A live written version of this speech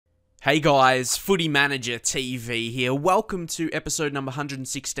Hey guys, Footy Manager TV here. Welcome to episode number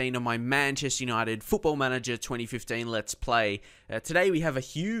 116 of my Manchester United Football Manager 2015 Let's Play. Today we have a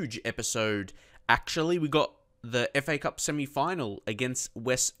huge episode. Actually, we got the FA Cup semi-final against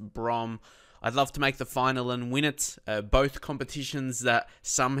West Brom. I'd love to make the final and win it. Both competitions that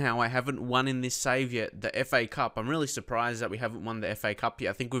somehow I haven't won in this save yet. The FA Cup, I'm really surprised that we haven't won the FA Cup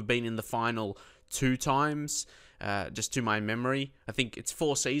yet. I think we've been in the final 2 times. Just to my memory. I think it's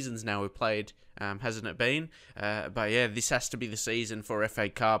 4 seasons now we've played, hasn't it been? But yeah, this has to be the season for FA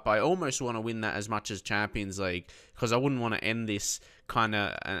Cup. I almost want to win that as much as Champions League, because I wouldn't want to end this kind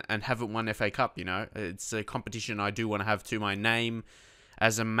of and haven't won FA Cup, you know. It's a competition I do want to have to my name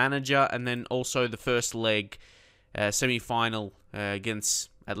as a manager, and then also the first leg, semi-final against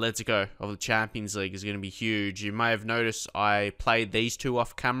Atletico of the Champions League is going to be huge. You may have noticed I played these 2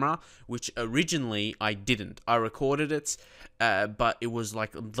 off camera, which originally I didn't. I recorded it, but it was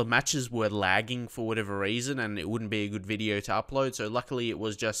like the matches were lagging for whatever reason, and it wouldn't be a good video to upload. So luckily it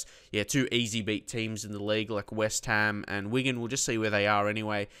was just, 2 easy beat teams in the league like West Ham and Wigan. We'll just see where they are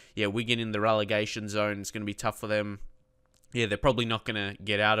anyway. Yeah, Wigan in the relegation zone. It's going to be tough for them. Yeah, they're probably not going to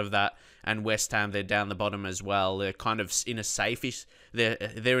get out of that. And West Ham, they're down the bottom as well. They're kind of in a safe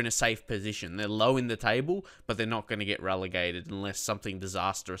they're in a safe position. They're low in the table, but they're not going to get relegated unless something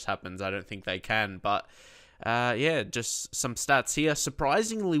disastrous happens. I don't think they can. But yeah, just some stats here.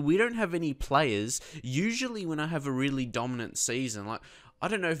 Surprisingly, we don't have any players. Usually when I have a really dominant season, like, I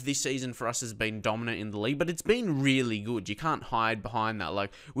don't know if this season for us has been dominant in the league, but it's been really good. You can't hide behind that.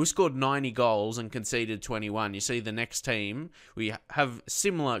 Like, we've scored 90 goals and conceded 21. You see the next team, we have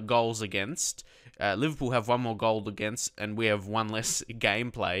similar goals against. Liverpool have 1 more goal against, and we have 1 less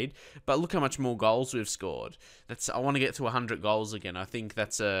game played. But look how much more goals we've scored. I want to get to 100 goals again. I think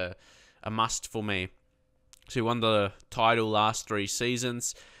that's a must for me. So we won the title last 3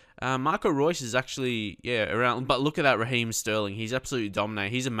 seasons. Marco Reus is actually, around. But look at that Raheem Sterling. He's absolutely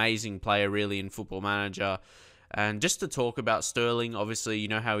dominating. He's an amazing player, really, in Football Manager. And just to talk about Sterling, obviously, you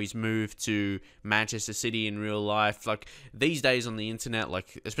know how he's moved to Manchester City in real life. Like, these days on the internet,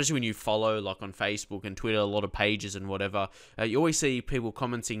 like, especially when you follow, like, on Facebook and Twitter, a lot of pages and whatever, you always see people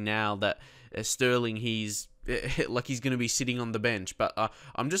commenting now that Sterling, he's like he's going to be sitting on the bench. But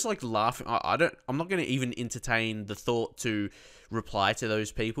I'm just like laughing. I'm not going to even entertain the thought to reply to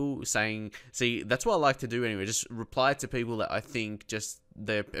those people saying, see, that's what I like to do anyway, just reply to people that I think just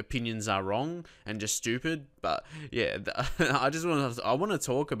their opinions are wrong and just stupid. But yeah, I want to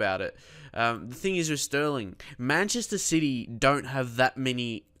talk about it. The thing is with Sterling, Manchester City don't have that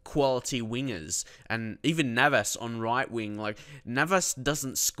many quality wingers, and even Navas on right wing, like, Navas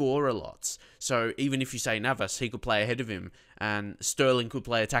doesn't score a lot, so even if you say Navas, he could play ahead of him, and Sterling could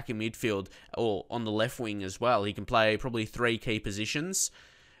play attacking midfield or on the left wing as well. He can play probably 3 key positions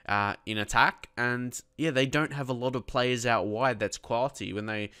in attack, and yeah, they don't have a lot of players out wide that's quality. When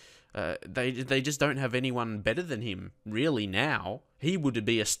they just don't have anyone better than him really now. He would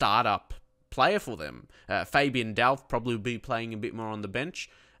be a startup player for them. Fabian Delph probably would be playing a bit more on the bench,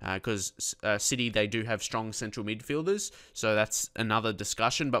 because City, they do have strong central midfielders, so that's another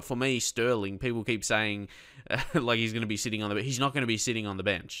discussion. But for me, Sterling, people keep saying like he's going to be sitting on the bench. He's not going to be sitting on the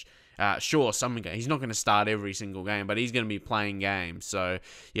bench. Sure, he's not going to start every single game, but he's going to be playing games. So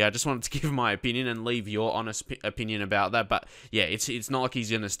yeah, I just wanted to give my opinion and leave your honest opinion about that. But yeah, it's not like he's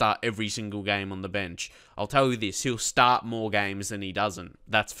going to start every single game on the bench. I'll tell you this, he'll start more games than he doesn't.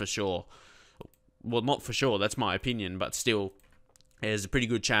 That's for sure. Well, not for sure, that's my opinion, but still, there's a pretty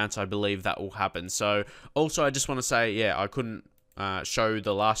good chance I believe that will happen. So, also, I just want to say, yeah, I couldn't show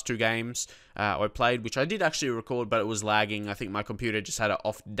the last 2 games I played, which I did actually record, but it was lagging. I think my computer just had an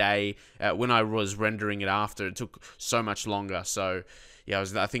off day. When I was rendering it after, it took so much longer. So, yeah,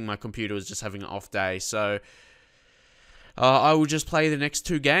 I think my computer was just having an off day. So, I will just play the next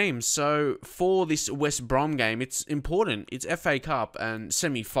 2 games. So, for this West Brom game, it's important. It's FA Cup and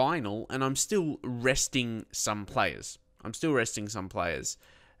semi-final, and I'm still resting some players. But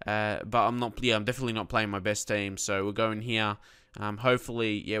I'm definitely not playing my best team. So, we're going here.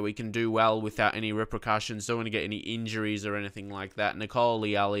 Hopefully, yeah, we can do well without any repercussions. Don't want to get any injuries or anything like that. Nicole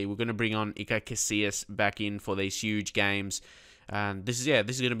Ali, we're going to bring on Iker Casillas back in for these huge games. This is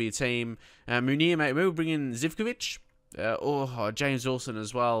going to be a team. Munir, mate, maybe we'll bring in Zivkovic. James Wilson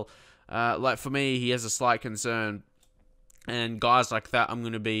as well. Like, for me, he has a slight concern, and guys like that, I'm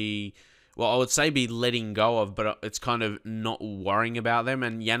going to be well, I would say be letting go of, but it's kind of not worrying about them.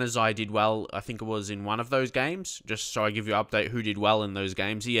 And Januzaj did well, I think it was in one of those games. Just so I give you an update who did well in those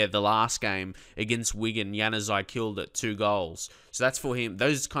games. Yeah, the last game against Wigan, Januzaj killed it, 2 goals. So that's for him.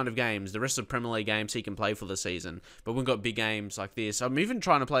 Those kind of games, the rest of the Premier League games he can play for the season. But we've got big games like this. I'm even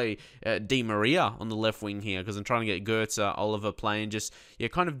trying to play Di Maria on the left wing here because I'm trying to get Goetze, Oliver playing. Just, yeah,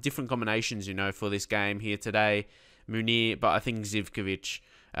 kind of different combinations, you know, for this game here today. Munir, but I think Zivkovic.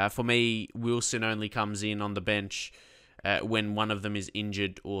 For me, Wilson only comes in on the bench when one of them is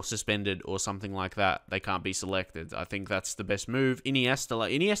injured or suspended or something like that. They can't be selected. I think that's the best move.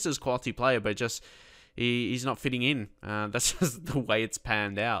 Iniesta's a quality player, but just he's not fitting in. That's just the way it's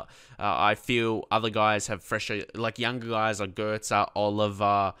panned out. I feel other guys have fresher, like younger guys like Goetze,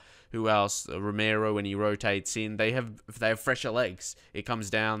 Oliver, who else? Romero, when he rotates in, they have fresher legs. It comes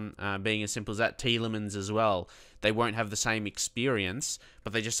down being as simple as that. Tielemans as well. They won't have the same experience,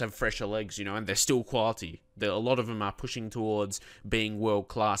 but they just have fresher legs, you know, and they're still quality. A lot of them are pushing towards being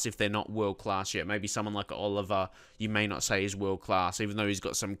world-class if they're not world-class yet. Maybe someone like Oliver, you may not say is world-class, even though he's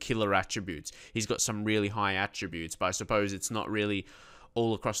got some killer attributes. He's got some really high attributes, but I suppose it's not really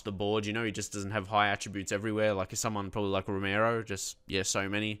all across the board, you know. He just doesn't have high attributes everywhere, like someone probably like Romero, just, yeah, so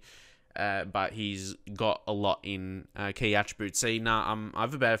many. But he's got a lot in key attributes. See, I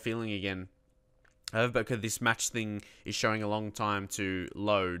have a bad feeling again. Because this match thing is showing a long time to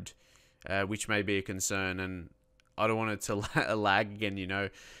load, which may be a concern, and I don't want it to lag again, you know,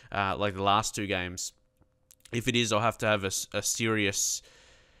 like the last 2 games. If it is, I'll have to have a serious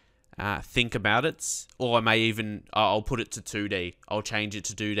think about it, or I may even, I'll put it to 2D. I'll change it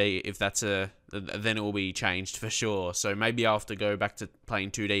to 2D if that's then it will be changed for sure. So maybe I'll have to go back to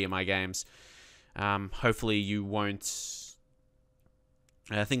playing 2D in my games. Hopefully you won't.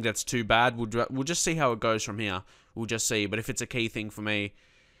 I think that's too bad. We'll just see how it goes from here. We'll just see. But if it's a key thing for me,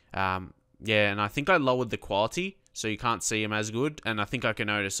 yeah, and I think I lowered the quality, so you can't see him as good. And I think I can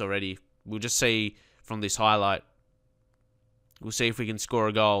notice already. We'll just see from this highlight. We'll see if we can score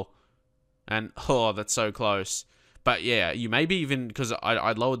a goal. And, oh, that's so close. But, yeah, you maybe even, because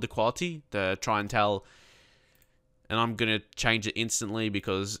I lowered the quality to try and tell. And I'm going to change it instantly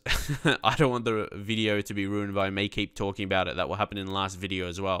because I don't want the video to be ruined by me keep talking about it. That will happen in the last video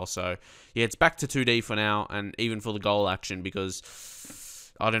as well. So, yeah, it's back to 2D for now. And even for the goal action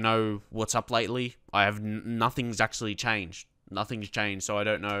because I don't know what's up lately. I have nothing's actually changed. Nothing's changed. So I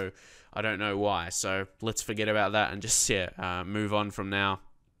don't know why. So let's forget about that and just, yeah, move on from now.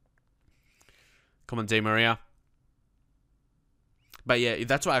 Come on, Di Maria. But, yeah,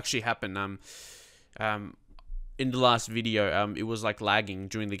 that's what actually happened. In the last video, it was like lagging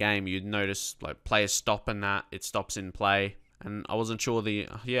during the game. You'd notice like players stop and that it stops in play, and I wasn't sure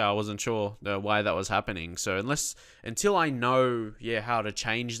why that was happening. So until I know how to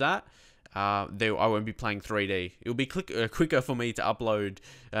change that, I won't be playing 3D. It'll be quicker for me to upload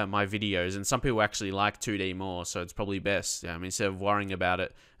my videos, and some people actually like 2D more, so it's probably best instead of worrying about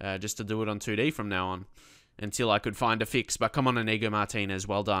it, just to do it on 2D from now on until I could find a fix. But come on, Inigo Martinez,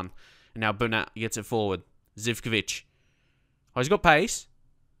 well done. And now Bernat gets it forward. Zivkovic. Oh, he's got pace.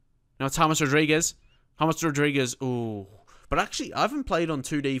 Now it's James Rodriguez. James Rodriguez. Ooh. But actually, I haven't played on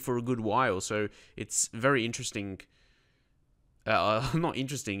 2D for a good while, so it's very interesting. Not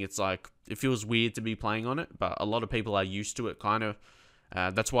interesting. It's like, it feels weird to be playing on it, but a lot of people are used to it, kind of.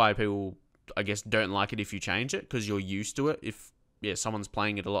 That's why people, I guess, don't like it if you change it, because you're used to it. If, someone's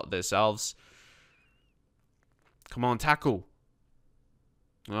playing it a lot themselves. Come on, tackle.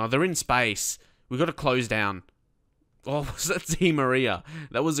 Oh, they're in space. We got to close down. Oh, was that Di Maria?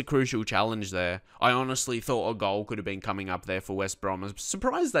 That was a crucial challenge there. I honestly thought a goal could have been coming up there for West Brom. I'm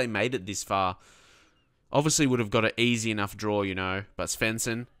surprised they made it this far. Obviously would have got an easy enough draw, you know. But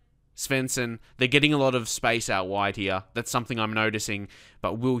Svensson, they're getting a lot of space out wide here. That's something I'm noticing.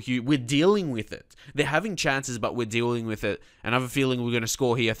 But we're dealing with it. They're having chances, but we're dealing with it. And I have a feeling we're going to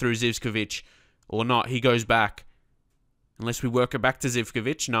score here through Zivkovic. Or not. He goes back. Unless we work it back to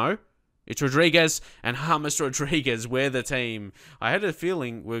Zivkovic. No. It's Rodriguez and James Rodriguez. We're the team. I had a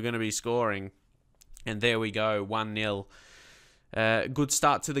feeling we're going to be scoring. And there we go. 1-0. Good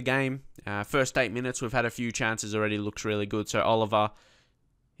start to the game. First 8 minutes, we've had a few chances already. Looks really good. So Oliver,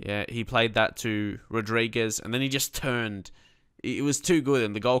 he played that to Rodriguez. And then he just turned. It was too good.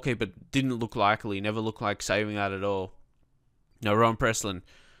 And the goalkeeper didn't look likely. Never looked like saving that at all. Now Ron Preslin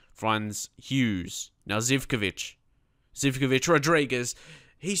finds Hughes. Now Zivkovic, Rodriguez.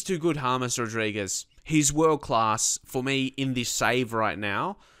 He's too good, James Rodriguez. He's world-class for me in this save right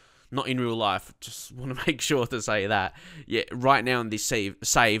now. Not in real life. Just want to make sure to say that. Yeah, right now in this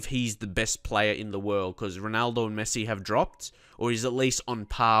save, he's the best player in the world because Ronaldo and Messi have dropped, or he's at least on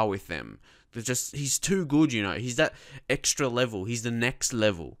par with them. He's too good, you know. He's that extra level. He's the next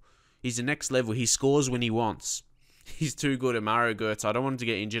level. He's the next level. He scores when he wants. He's too good at Mario Götze. I don't want him to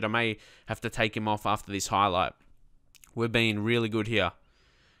get injured. I may have to take him off after this highlight. We're being really good here.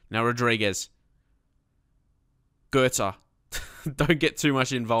 Now Rodriguez. Götze. Don't get too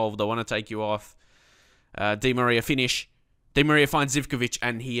much involved. I want to take you off. Di Maria finish. Di Maria finds Zivkovic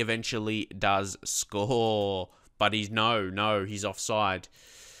and he eventually does score. But he's he's offside.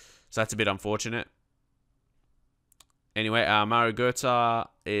 So that's a bit unfortunate. Anyway, Mario Götze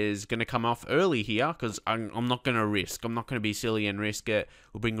is going to come off early here because I'm not going to risk. I'm not going to be silly and risk it.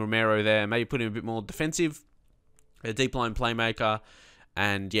 We'll bring Romero there. Maybe put him a bit more defensive. A deep line playmaker.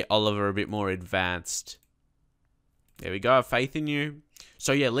 And yeah, Oliver a bit more advanced. There we go. I have faith in you.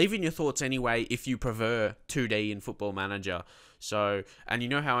 So yeah, leave in your thoughts anyway if you prefer 2D in Football Manager. So, and you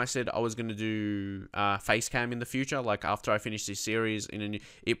know how I said I was going to do face cam in the future? Like after I finish this series,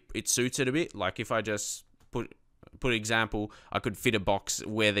 it suits it a bit. Like if I just put example, I could fit a box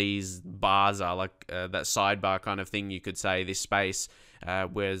where these bars are, like that sidebar kind of thing, you could say, this space,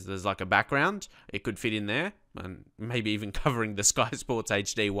 where there's like a background, it could fit in there, and maybe even covering the Sky Sports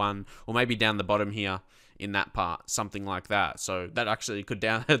HD one, or maybe down the bottom here in that part, something like that. So that actually could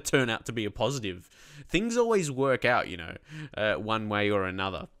turn out to be a positive. Things always work out, you know, one way or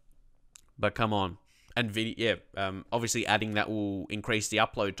another. But come on. And video, obviously adding that will increase the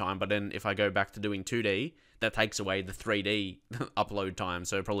upload time, but then if I go back to doing 2D, that takes away the 3D upload time,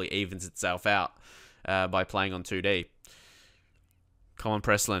 so it probably evens itself out by playing on 2D. Come on,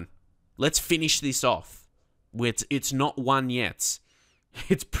 Preslin. Let's finish this off. It's not won yet.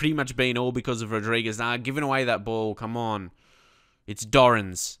 It's pretty much been all because of Rodriguez. Nah, giving away that ball. Come on. It's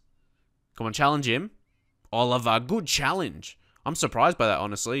Dorrans. Come on, challenge him. Oliver, good challenge. I'm surprised by that,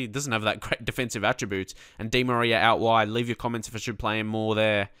 honestly. He doesn't have that great defensive attributes. And Di Maria out wide. Leave your comments if I should play him more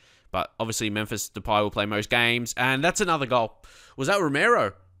there. But obviously, Memphis Depay will play most games. And that's another goal. Was that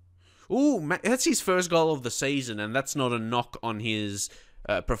Romero? Ooh, that's his first goal of the season. And that's not a knock on his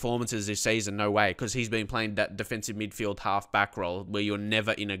performances this season. No way. Because he's been playing that defensive midfield half-back role where you're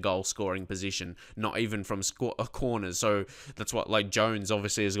never in a goal-scoring position. Not even from corners. So that's what, like, Jones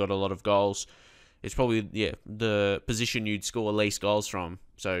obviously has got a lot of goals. It's probably, yeah, the position you'd score least goals from.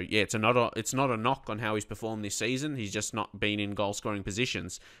 So, yeah, it's not a knock on how he's performed this season. He's just not been in goal-scoring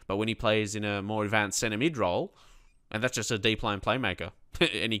positions. But when he plays in a more advanced centre-mid role, and that's just a deep line playmaker,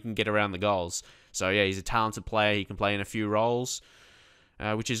 and he can get around the goals. So, yeah, he's a talented player. He can play in a few roles,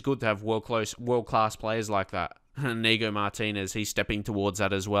 which is good to have world-class players like that. Inigo Martinez, he's stepping towards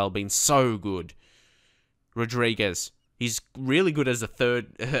that as well, been so good. Rodriguez. He's really good as a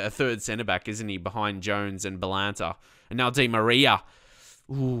third centre-back, isn't he? Behind Jones and Belanta. And now Di Maria.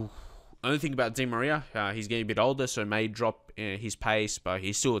 Ooh. Only thing about Di Maria, he's getting a bit older, so may drop his pace, but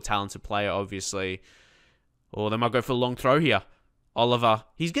he's still a talented player, obviously. Or they might go for a long throw here. Oliver.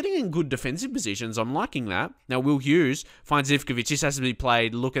 He's getting in good defensive positions. I'm liking that. Now, Will Hughes finds Zivkovic. This has to be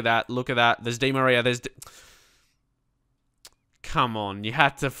played. Look at that. Look at that. There's Di Maria. Come on, you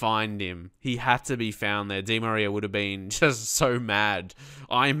had to find him. He had to be found there. Di Maria would have been just so mad.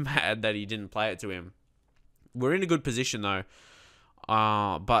 I'm mad that he didn't play it to him. We're in a good position, though.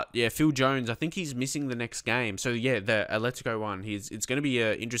 But, yeah, Phil Jones, I think he's missing the next game. So, yeah, the Atletico one, it's going to be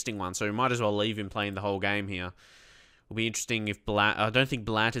an interesting one. So, we might as well leave him playing the whole game here. It'll be interesting if I don't think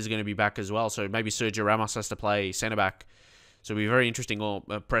Belanta is going to be back as well. So, maybe Sergio Ramos has to play centre-back. So, it'll be very interesting. Or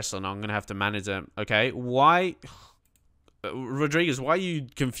Preslin, I'm going to have to manage them. Okay, why... Rodriguez, why are you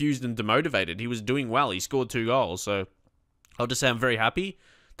confused and demotivated? He was doing well. He scored 2 goals. So I'll just say I'm very happy.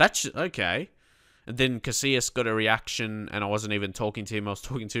 That's okay. And then Casillas got a reaction, and I wasn't even talking to him. I was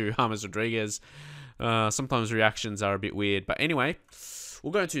talking to James Rodriguez. Sometimes reactions are a bit weird. But anyway,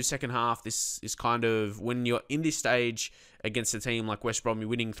 we'll go into the second half. This is kind of when you're in this stage against a team like West Brom, you're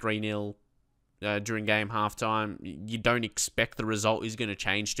winning 3-0 during game halftime. You don't expect the result is going to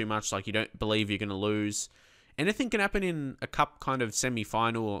change too much. Like, you don't believe you're going to lose. Anything can happen in a cup kind of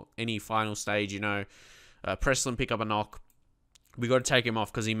semi-final or any final stage, you know. Preslin pick up a knock. We got to take him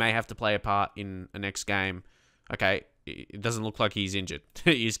off because he may have to play a part in the next game. Okay, it doesn't look like he's injured.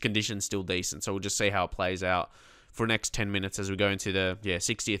 His condition's still decent, so we'll just see how it plays out for the next 10 minutes as we go into the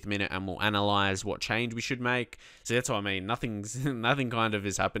 60th minute, and we'll analyse what change we should make. So that's what I mean. Nothing kind of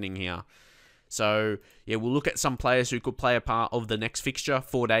is happening here. So, yeah, we'll look at some players who could play a part of the next fixture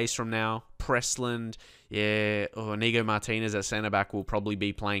 4 days from now. Presland, Inigo Martinez at centre-back will probably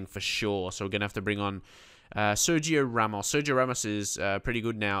be playing for sure. So we're going to have to bring on Sergio Ramos. Sergio Ramos is pretty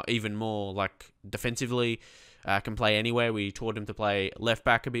good now, even more like defensively. Can play anywhere. We taught him to play left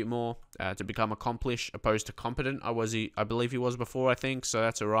back a bit more to become accomplished opposed to competent. I believe he was before, I think, so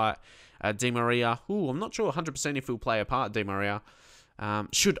that's all right. Di Maria. Ooh, I'm not sure 100% if he'll play a part, Di Maria.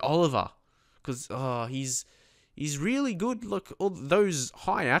 Should Oliver, because he's really good. Look, all those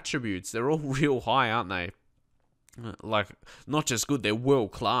high attributes, they're all real high, aren't they? Like, not just good, they're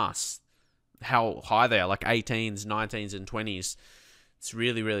world class. How high they are, like 18s, 19s, and 20s. It's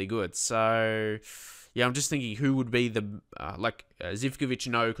really, really good. So, yeah, I'm just thinking who would be the, Zivkovic,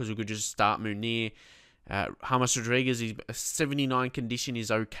 no, because we could just start Munir. James Rodriguez, 79 condition is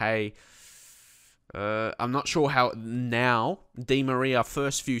okay. I'm not sure how now. Di Maria,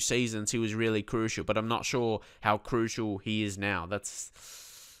 first few seasons, he was really crucial, but I'm not sure how crucial he is now. That's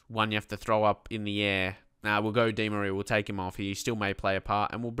one you have to throw up in the air. We'll go Di Maria. We'll take him off. He still may play a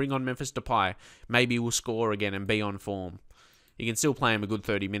part, and we'll bring on Memphis Depay. Maybe we'll score again and be on form. You can still play him a good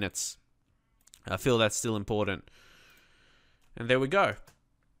 30 minutes. I feel that's still important. And there we go.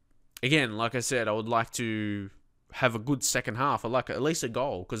 Again, like I said, I would like to have a good second half. I'd like at least a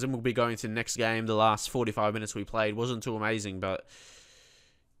goal, because then we'll be going to the next game. The last 45 minutes we played wasn't too amazing, but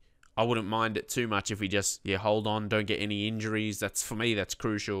I wouldn't mind it too much if we just hold on, don't get any injuries. For me, that's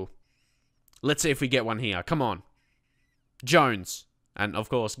crucial. Let's see if we get one here. Come on. Jones. And, of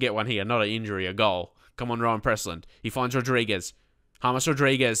course, get one here. Not an injury, a goal. Come on, Rowan Presland. He finds Rodriguez. James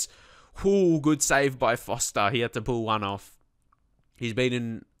Rodriguez. Ooh, good save by Foster. He had to pull one off. He's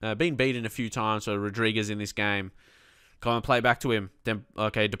been beaten a few times for Rodriguez in this game. Come on, play back to him. Then,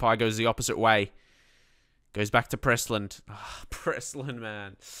 okay, Depay goes the opposite way. Goes back to Presland. Presland,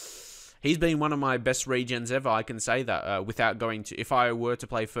 man. He's been one of my best regens ever, I can say that, without going to... If I were to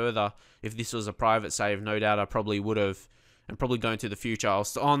play further, if this was a private save, no doubt I probably would have. And probably going to the future,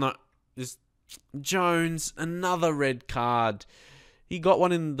 oh, no. This Jones, another red card. He got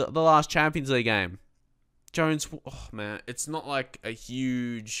one in the last Champions League game. Jones, oh, man. It's not like a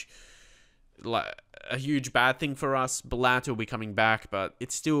huge bad thing for us. Balanta will be coming back, but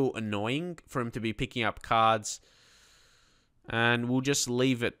it's still annoying for him to be picking up cards. And we'll just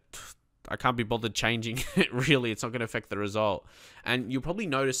leave it... I can't be bothered changing it, really. It's not going to affect the result. And you'll probably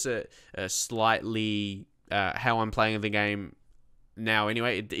notice it slightly how I'm playing the game now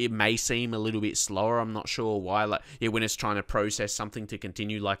anyway. It may seem a little bit slower. I'm not sure why. When it's trying to process something to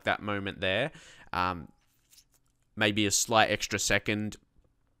continue, like that moment there. Maybe a slight extra second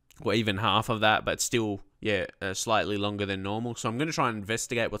or even half of that, but still, slightly longer than normal. So I'm going to try and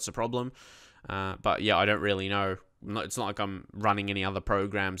investigate what's the problem. But yeah, I don't really know. It's not like I'm running any other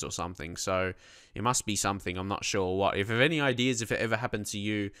programs or something, so it must be something. I'm not sure what. If you have any ideas, if it ever happened to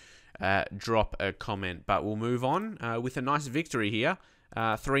you, drop a comment. But we'll move on with a nice victory here,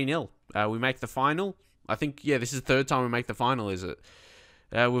 3-0. We make the final. I think, this is the third time we make the final, is it?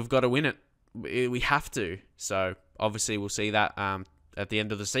 We've got to win it. We have to. So, obviously, we'll see that at the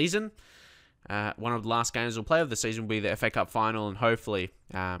end of the season. One of the last games we'll play of the season will be the FA Cup final, and hopefully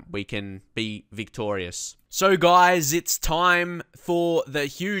we can be victorious. So guys, it's time for the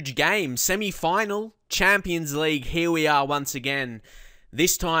huge game. Semi-final, Champions League. Here we are once again.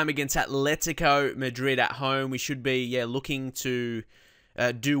 This time against Atletico Madrid at home. We should be looking to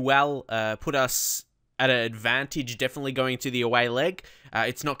do well, put us at an advantage, definitely going to the away leg.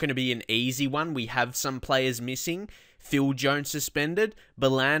 It's not going to be an easy one. We have some players missing. Phil Jones suspended.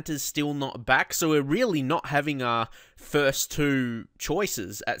 Balanta's still not back. So we're really not having our first two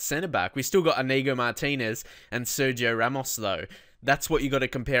choices at centre-back. We still got Inigo Martinez and Sergio Ramos, though. That's what you got to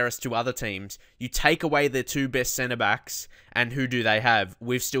compare us to other teams. You take away their two best centre-backs, and who do they have?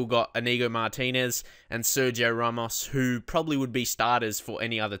 We've still got Inigo Martinez and Sergio Ramos, who probably would be starters for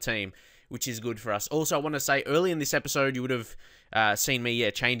any other team, which is good for us. Also, I want to say, early in this episode, you would have seen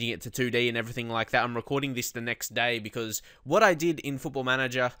me, changing it to 2D and everything like that. I'm recording this the next day because what I did in Football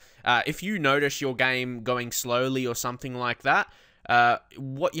Manager, if you notice your game going slowly or something like that,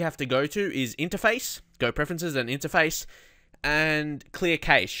 what you have to go to is Interface, go Preferences and Interface, and clear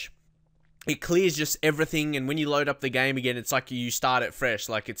cache. It clears just everything, and when you load up the game again, it's like you start it fresh,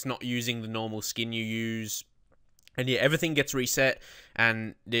 like it's not using the normal skin you use. And yeah, everything gets reset,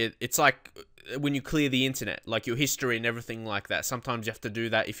 and it's like when you clear the internet, like your history and everything like that. Sometimes you have to do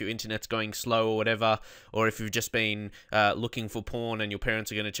that if your internet's going slow or whatever, or if you've just been looking for porn and your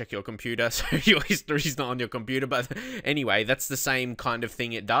parents are going to check your computer, so your history's not on your computer. But anyway, that's the same kind of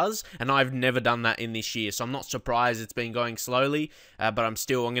thing it does, and I've never done that in this year, so I'm not surprised it's been going slowly, but I'm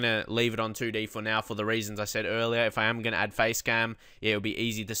going to leave it on 2D for now for the reasons I said earlier. If I am going to add face cam, it'll be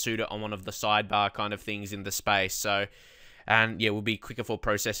easy to suit it on one of the sidebar kind of things in the space. So and yeah, will be quicker for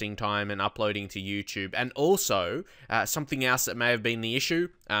processing time and uploading to YouTube. And also, something else that may have been the issue,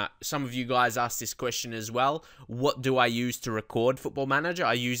 some of you guys asked this question as well, what do I use to record Football Manager?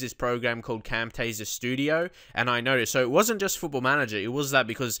 I use this program called Camtasia Studio, and I noticed, so it wasn't just Football Manager, it was that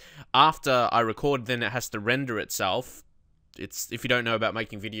because after I record, then it has to render itself. It's, if you don't know about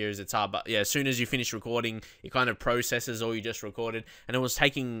making videos, it's hard, but yeah, as soon as you finish recording, it kind of processes all you just recorded, and it was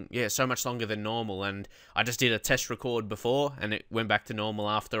taking, yeah, so much longer than normal. And I just did a test record before, and it went back to normal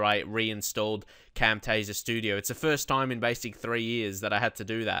after I reinstalled Camtasia Studio. It's the first time in basic 3 years that I had to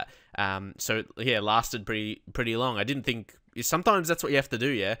do that. So yeah, it lasted pretty long. I didn't think, sometimes that's what you have to do,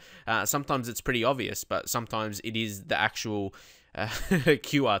 yeah. Sometimes it's pretty obvious, but sometimes it is the actual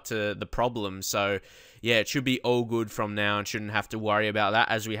cure to the problem. So yeah, it should be all good from now and shouldn't have to worry about that,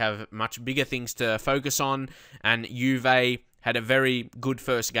 as we have much bigger things to focus on. And Juve had a very good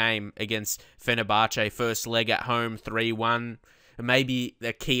first game against Fenerbahce, first leg at home, 3-1. Maybe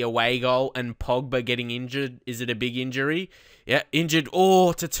the key away goal, and Pogba getting injured. Is it a big injury? Yeah, injured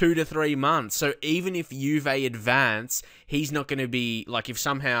to 2 to 3 months. So even if Juve advance, he's not going to be, like, if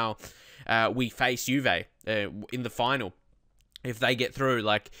somehow we face Juve in the final, if they get through,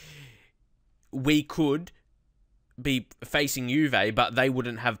 like, we could be facing Juve, but they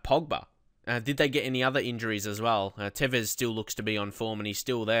wouldn't have Pogba. Did they get any other injuries as well? Tevez still looks to be on form, and he's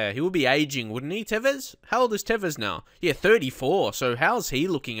still there. He will be aging, wouldn't he, Tevez? How old is Tevez now? Yeah, 34, so how's he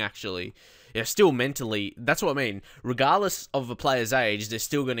looking, actually? Yeah, still mentally, that's what I mean. Regardless of a player's age, they're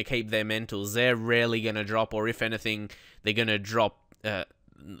still going to keep their mentals. They're rarely going to drop, or if anything, they're going to drop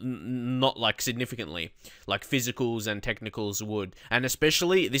not like significantly, like physicals and technicals would. And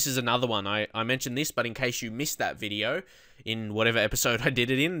especially, this is another one, I mentioned this, but in case you missed that video in whatever episode I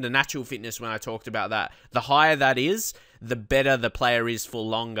did it in, the natural fitness, when I talked about that, the higher that is, the better the player is for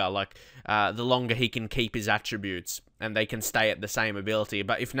longer, like the longer he can keep his attributes and they can stay at the same ability.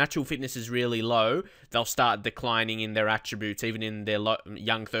 But if natural fitness is really low, they'll start declining in their attributes, even in their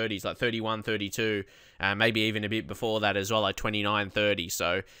young 30s, like 31, 32, maybe even a bit before that as well, like 29, 30.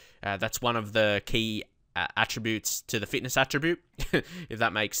 So that's one of the key attributes to the fitness attribute, if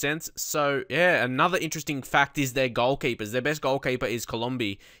that makes sense. So yeah, another interesting fact is their goalkeepers. Their best goalkeeper is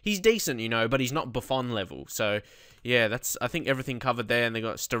Colombi. He's decent, you know, but he's not Buffon level. So yeah, that's, I think, everything covered there. And they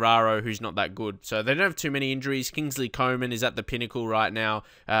got Storaro, who's not that good. So they don't have too many injuries. Kingsley Coman is at the pinnacle right now.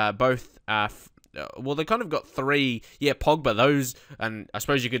 Both well, they kind of got three. Yeah, Pogba, those, and I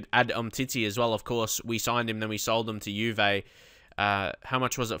suppose you could add Umtiti as well. Of course, we signed him, then we sold him to Juve. How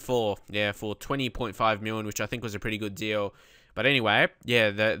much was it for? Yeah, for 20.5 million, which I think was a pretty good deal. But anyway,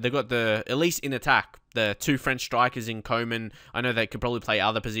 yeah, they got the, at least in attack, the two French strikers in Coman. I know they could probably play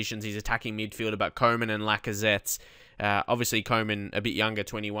other positions. He's attacking midfielder, but Coman and Lacazette. Obviously, Coman a bit younger,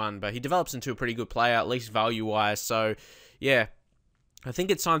 21, but he develops into a pretty good player, at least value-wise. So, yeah, I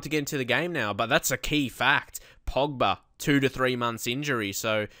think it's time to get into the game now. But that's a key fact. Pogba, 2 to 3 months injury.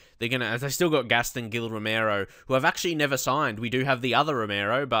 So they still got Gaston Gil Romero, who I've actually never signed. We do have the other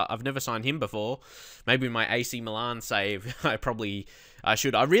Romero, but I've never signed him before. Maybe my AC Milan save, I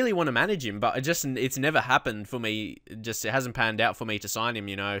should. I really want to manage him, but it's never happened for me. It hasn't panned out for me to sign him,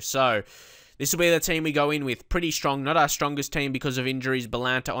 you know. So this will be the team we go in with. Pretty strong. Not our strongest team because of injuries.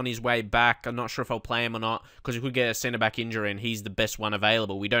 Balanta on his way back. I'm not sure if I'll play him or not, because we could get a centre-back injury, and he's the best one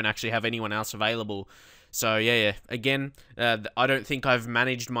available. We don't actually have anyone else available. So, yeah. Again, I don't think I've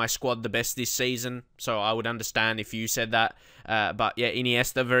managed my squad the best this season, so I would understand if you said that. But, yeah,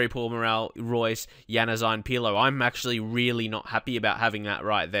 Iniesta, very poor morale. Royce, Januzaj, Pirlo. I'm actually really not happy about having that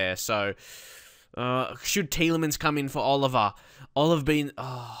right there. So, should Tielemans come in for Oliver?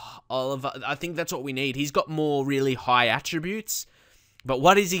 Oliver, I think that's what we need. He's got more really high attributes. But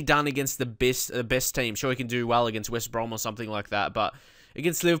what has he done against the best team? Sure, he can do well against West Brom or something like that, but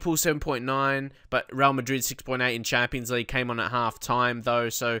against Liverpool, 7.9, but Real Madrid, 6.8 in Champions League, came on at half-time, though,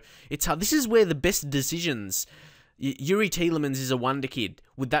 so it's hard. This is where the best decisions. Yuri Tielemans is a wonder kid.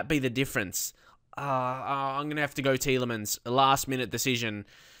 Would that be the difference? I'm going to have to go Tielemans. A last-minute decision,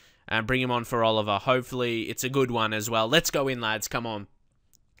 and bring him on for Oliver. Hopefully, it's a good one as well. Let's go in, lads. Come on.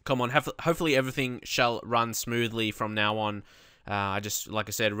 Hopefully, everything shall run smoothly from now on. I just, like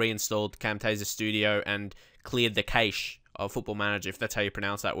I said, reinstalled Camtasia Studio and cleared the cache of Football Manager, if that's how you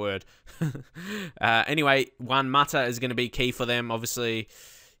pronounce that word. Anyway, Juan Mata is going to be key for them, obviously.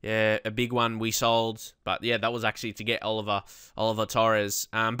 Yeah, a big one we sold, but yeah, that was actually to get Oliver Torres.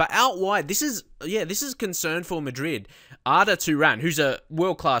 But out wide, this is concern for Madrid. Arda Turan, who's a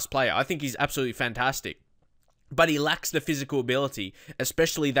world-class player, I think he's absolutely fantastic. But he lacks the physical ability,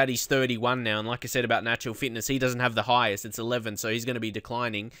 especially that he's 31 now. And like I said about natural fitness, he doesn't have the highest. It's 11, so he's going to be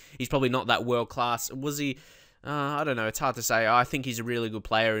declining. He's probably not that world-class. Was he? I don't know. It's hard to say. I think he's a really good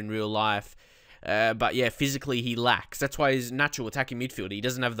player in real life. But yeah, physically he lacks. That's why he's natural attacking midfielder. He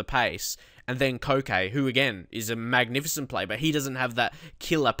doesn't have the pace. And then Koke, who again is a magnificent player, but he doesn't have that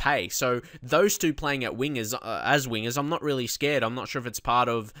killer pace. So those two playing at wingers, as wingers, I'm not really scared. I'm not sure if it's part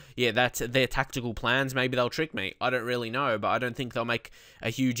of, that's their tactical plans. Maybe they'll trick me. I don't really know, but I don't think they'll make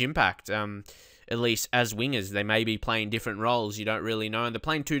a huge impact. At least as wingers, they may be playing different roles. You don't really know. And they're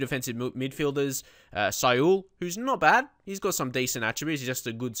playing two defensive midfielders. Saul, who's not bad. He's got some decent attributes. He's just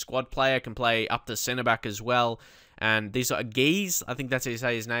a good squad player. Can play up to centre-back as well. And these are Gies. I think that's how you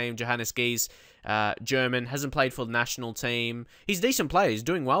say his name. Johannes Gies. German. Hasn't played for the national team. He's a decent player. He's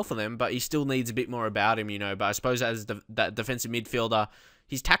doing well for them. But he still needs a bit more about him, But I suppose as that defensive midfielder,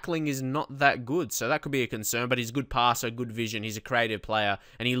 his tackling is not that good, so that could be a concern, but he's a good passer, good vision, he's a creative player,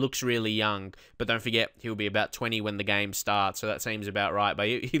 and he looks really young. But don't forget, he'll be about 20 when the game starts, so that seems about right, but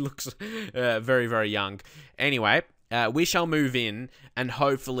he looks very, very young. Anyway, we shall move in and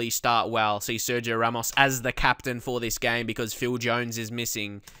hopefully start well. See Sergio Ramos as the captain for this game because Phil Jones is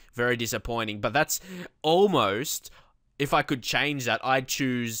missing. Very disappointing, but that's almost... If I could change that, I'd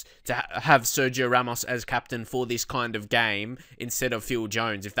choose to have Sergio Ramos as captain for this kind of game instead of Phil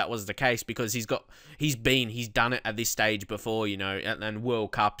Jones, if that was the case, because he's done it at this stage before, and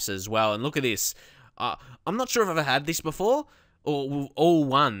World Cups as well. And look at this. I'm not sure if I've ever had this before, or all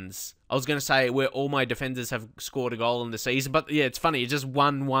ones. I was going to say where all my defenders have scored a goal in the season, but yeah, it's funny. It's just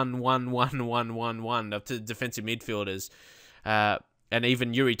 1-1-1-1-1-1-1 up to defensive midfielders. And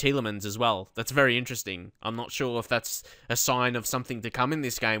even Yuri Tielemans as well. That's very interesting. I'm not sure if that's a sign of something to come in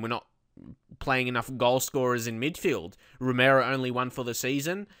this game. We're not playing enough goal scorers in midfield. Romero only won for the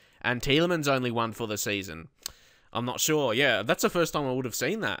season, and Tielemans only won for the season. I'm not sure. Yeah, that's the first time I would have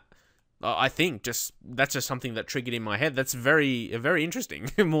seen that. I think that's just something that triggered in my head. That's very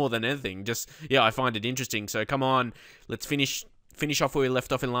interesting, more than anything. I find it interesting. So come on, let's finish off where we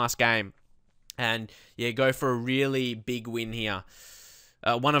left off in last game, and yeah, go for a really big win here.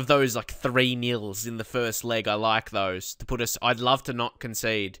 One of those, like, 3-0s in the first leg. I like those. To put us... I'd love to not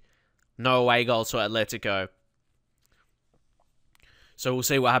concede. No away goals for Atletico. So we'll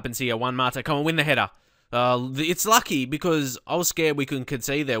see what happens here. Juan Mata. Come on, win the header. It's lucky because I was scared we couldn't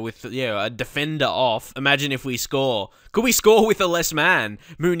concede there with, a defender off. Imagine if we score. Could we score with a less man?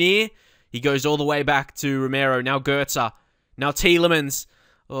 Munir. He goes all the way back to Romero. Now Goetze. Now Tielemans.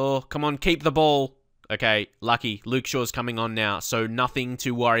 Oh, come on, keep the ball. Okay, lucky. Luke Shaw's coming on now, so nothing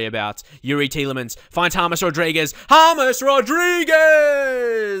to worry about. Yuri Tielemans finds James Rodriguez. James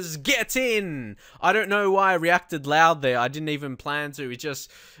Rodriguez! Get in! I don't know why I reacted loud there. I didn't even plan to. It just...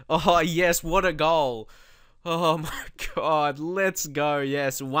 Oh, yes, what a goal. Oh, my God. Let's go.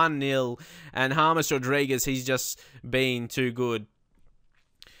 Yes, 1-0. And James Rodriguez, he's just been too good.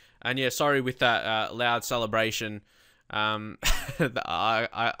 And yeah, sorry with that loud celebration. I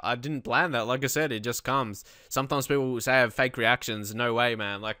didn't plan that. Like I said, it just comes. Sometimes people will say I have fake reactions. No way,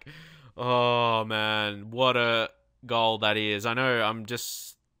 man. Like, oh, man. What a goal that is. I know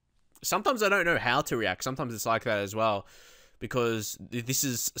sometimes I don't know how to react. Sometimes it's like that as well. Because this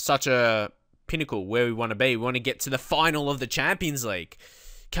is such a pinnacle where we want to be. We want to get to the final of the Champions League.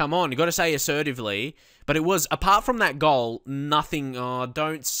 Come on. You got to say assertively. But it was, apart from that goal, nothing. Oh,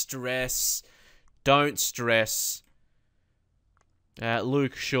 don't stress. Don't stress.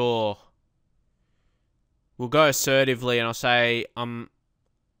 Luke Shaw. We'll go assertively, and I'll say, I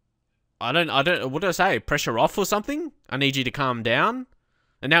don't, what do I say? Pressure off or something? I need you to calm down.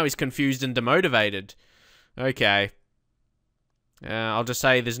 And now he's confused and demotivated. Okay. I'll just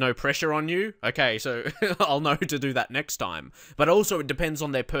say there's no pressure on you. Okay, so I'll know to do that next time. But also it depends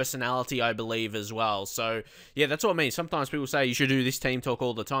on their personality, I believe, as well. So, yeah, that's what I mean. Sometimes people say you should do this team talk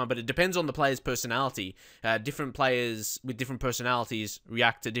all the time, but it depends on the player's personality. Different players with different personalities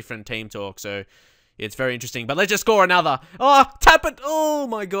react to different team talk, so yeah, it's very interesting. But let's just score another. Oh, tap it! Oh,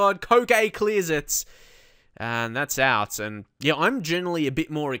 my God. Koke clears it. And that's out. And, yeah, I'm generally a bit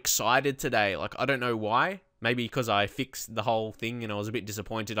more excited today. Like, I don't know why. Maybe because I fixed the whole thing and I was a bit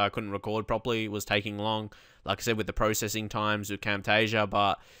disappointed I couldn't record properly. It was taking long, like I said, with the processing times with Camtasia.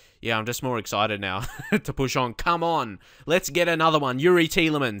 But, yeah, I'm just more excited now to push on. Come on. Let's get another one. Yuri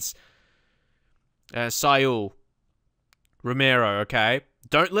Tielemans. Saul. Romero, okay.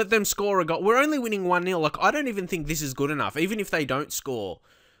 Don't let them score a goal. We're only winning 1-0. Like, I don't even think this is good enough, even if they don't score.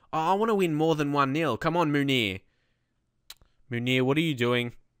 Oh, I want to win more than 1-0. Come on, Munir. Munir, what are you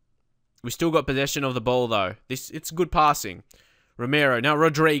doing? We still got possession of the ball, though. It's good passing. Romero. Now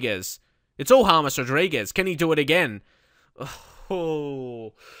Rodriguez. It's all James Rodriguez. Can he do it again?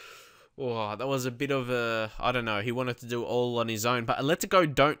 Oh. Oh, that was a bit of a, I don't know, he wanted to do it all on his own, but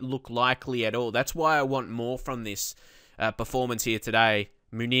Atletico don't look likely at all. That's why I want more from this performance here today.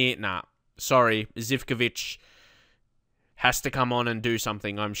 Munir, nah, sorry, Zivkovic has to come on and do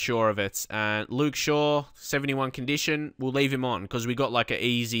something, I'm sure of it. Luke Shaw, 71 condition, we'll leave him on, because we got like an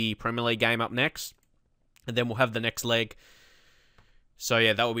easy Premier League game up next, and then we'll have the next leg. So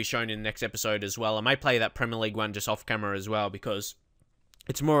yeah, that will be shown in the next episode as well. I may play that Premier League one just off camera as well, because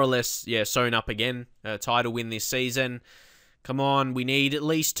it's more or less, yeah, sewn up again. Title win this season. Come on, we need at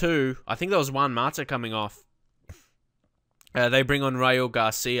least 2. I think there was one Mata coming off. They bring on Raul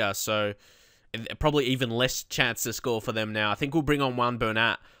Garcia, so probably even less chance to score for them now. I think we'll bring on Juan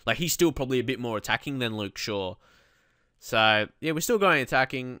Bernat. Like, he's still probably a bit more attacking than Luke Shaw. So, yeah, we're still going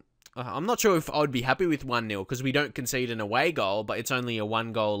attacking. I'm not sure if I would be happy with 1-0, because we don't concede an away goal, but it's only a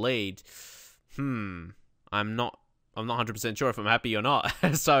 1-goal lead. I'm not 100% sure if I'm happy or not.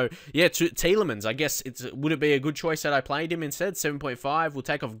 So, yeah, Tielemans, I guess, would it be a good choice that I played him instead? 7.5. We'll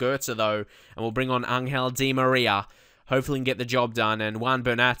take off Goetze, though, and we'll bring on Angel Di Maria. Hopefully can get the job done. And Juan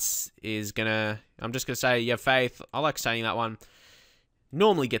Bernat is going to, I'm just going to say, yeah, Faith. I like saying that one.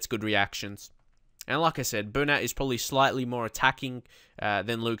 Normally gets good reactions. And like I said, Bernat is probably slightly more attacking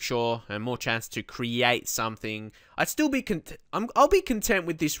than Luke Shaw, and more chance to create something. I'd still be I'll be content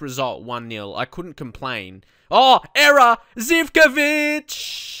with this result, 1-0. I couldn't complain. Oh, error! Zivkovic!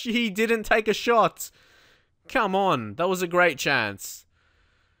 He didn't take a shot. Come on, that was a great chance.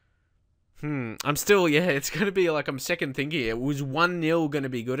 I'm still, yeah, it's going to be like I'm second thinking. It was 1-0 going to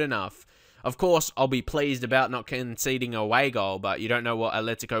be good enough. Of course, I'll be pleased about not conceding a away goal, but you don't know what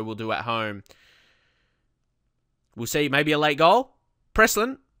Atletico will do at home. We'll see, maybe a late goal.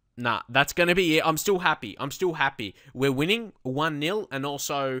 Preslin? Nah, that's going to be it. I'm still happy. We're winning 1-0, and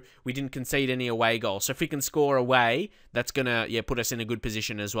also we didn't concede any away goals. So if we can score away, that's going to, yeah, put us in a good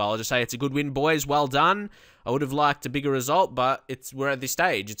position as well. I'll just say it's a good win, boys. Well done. I would have liked a bigger result, but we're at this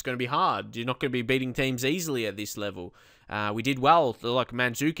stage. It's going to be hard. You're not going to be beating teams easily at this level. We did well, like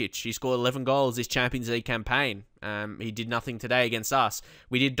Mandzukic. He scored 11 goals this Champions League campaign. He did nothing today against us.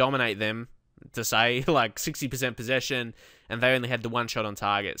 We did dominate them, to say, like 60% possession, and they only had the 1 shot on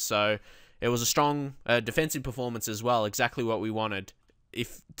target. So it was a strong defensive performance as well, exactly what we wanted.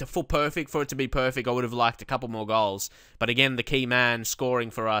 For it to be perfect, I would have liked a couple more goals. But again, the key man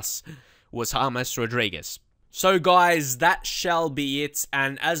scoring for us was James Rodriguez. So guys, that shall be it.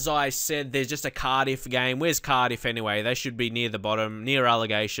 And as I said, there's just a Cardiff game. Where's Cardiff anyway? They should be near the bottom, near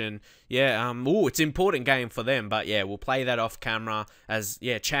relegation. Yeah, it's an important game for them. But yeah, we'll play that off camera, as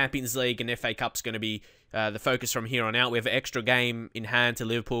yeah, Champions League and FA Cup's going to be the focus from here on out. We have an extra game in hand to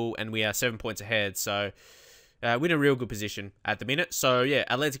Liverpool, and we are 7 points ahead. So we're in a real good position at the minute. So yeah,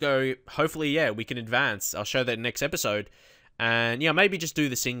 Atletico, hopefully, yeah, we can advance. I'll show that in the next episode. And yeah, maybe just do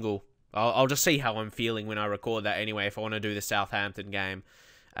the single. I'll just see how I'm feeling when I record that anyway, if I want to do the Southampton game.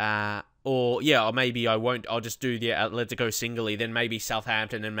 Or, yeah, or maybe I won't. I'll just do the Atletico singly, then maybe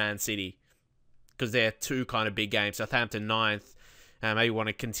Southampton and Man City. Because they're 2 kind of big games. Southampton 9th. Maybe want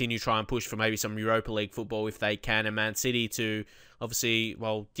to continue try and push for maybe some Europa League football if they can. And Man City to, obviously,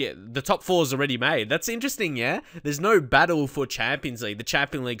 well, yeah, the top 4 is already made. That's interesting, yeah? There's no battle for Champions League. The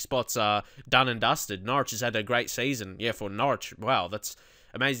Champions League spots are done and dusted. Norwich has had a great season. Yeah, for Norwich, wow, that's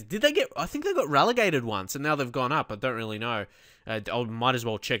amazing. Did they get... I think they got relegated once, and now they've gone up. I don't really know. I might as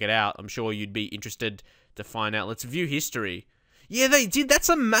well check it out. I'm sure you'd be interested to find out. Let's view history. Yeah, they did. That's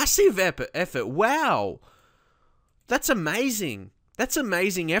a massive effort. Wow. That's amazing. That's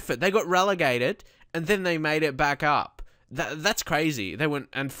amazing effort. They got relegated, and then they made it back up. That's crazy. They went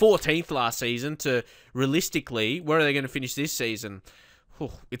and 14th last season to, realistically, where are they going to finish this season?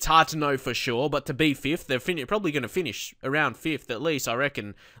 It's hard to know for sure, but to be 5th, they're probably going to finish around 5th at least, I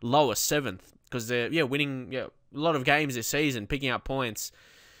reckon, lowest 7th, because they're winning a lot of games this season, picking up points.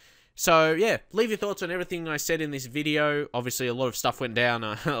 So, yeah, leave your thoughts on everything I said in this video. Obviously, a lot of stuff went down,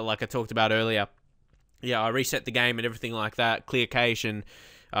 like I talked about earlier. Yeah, I reset the game and everything like that, clear cache, and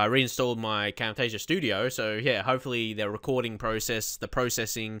reinstalled my Camtasia Studio. So, yeah, hopefully the recording process, the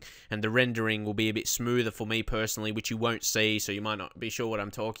processing, and the rendering will be a bit smoother for me personally, which you won't see, so you might not be sure what I'm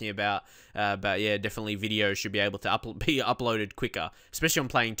talking about. But, yeah, definitely video should be able to be uploaded quicker, especially I'm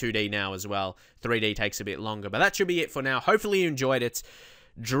playing 2D now as well. 3D takes a bit longer. But that should be it for now. Hopefully you enjoyed it.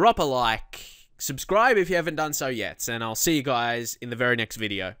 Drop a like, subscribe if you haven't done so yet, and I'll see you guys in the very next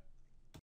video.